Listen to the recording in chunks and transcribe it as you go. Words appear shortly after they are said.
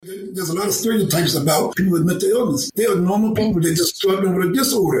There's a lot of stereotypes about people with mental illness. They are normal people. They're just struggling with a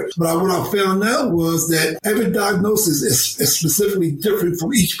disorder. But what I found out was that every diagnosis is specifically different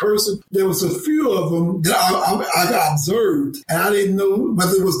from each person. There was a few of them that I observed, and I didn't know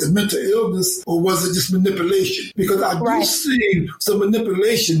whether it was the mental illness or was it just manipulation. Because I do see some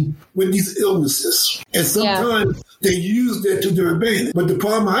manipulation with these illnesses. And sometimes they use that to their advantage. But the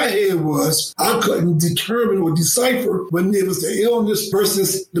problem I had was I couldn't determine or decipher when it was the illness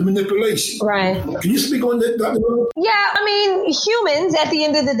versus the manipulation. Right. Can you speak on that, Dr. Miller? Yeah, I mean, humans at the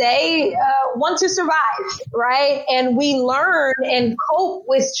end of the day want to survive, right? And we learn and cope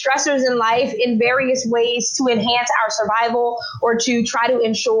with stressors in life in various ways to enhance our survival or to try to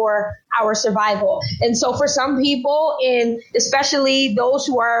ensure our survival. And so for some people, and especially those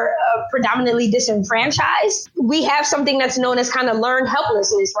who are predominantly disenfranchised, we have something that's known as kind of learned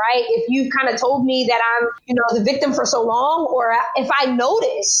helplessness, right? If you kind of told me that I'm, the victim for so long, or if I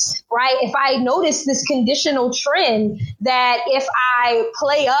notice this conditional trend that if I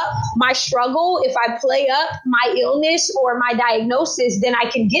play up my struggle, if I play up my illness or my diagnosis, then I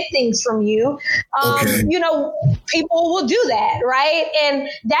can get things from you. People will do that, right? And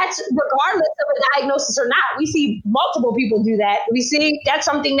that's regardless of a diagnosis or not. We see multiple people do that. We see that's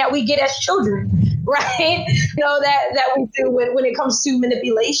something that we get as children, right? That we do when it comes to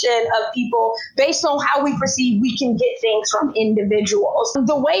manipulation of people based on how we perceive we can get things from individuals.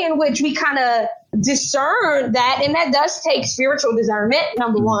 The way in which we kind of discern that, and that does take spiritual discernment,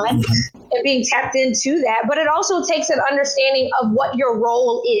 number one, and being tapped into that, but it also takes an understanding of what your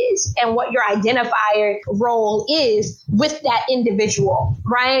role is and what your identifier role is with that individual,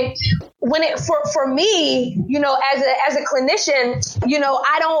 right? When for me, as a clinician,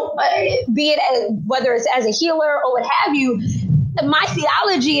 I don't, be it whether it's as a healer or what have you, my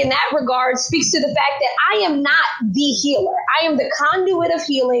theology in that regard speaks to the fact that I am not the healer. I am the conduit of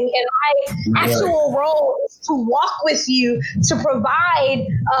healing, and my actual role is to walk with you to provide,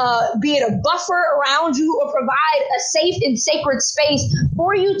 be it a buffer around you or provide a safe and sacred space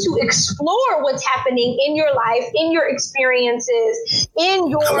for you to explore what's happening in your life, in your experiences, in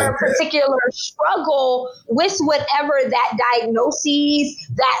your particular struggle with whatever that diagnosis,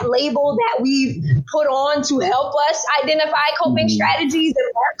 that label that we've put on to help us identify coping strategies and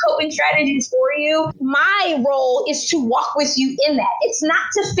work coping strategies for you. My role is to walk with you in that. It's not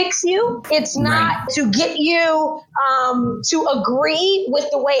to fix you. It's not to get you to agree with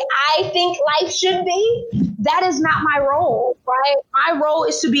the way I think life should be. That is not my role, right? My role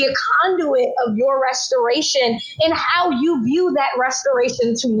is to be a conduit of your restoration and how you view that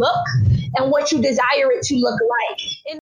restoration to look and what you desire it to look like. And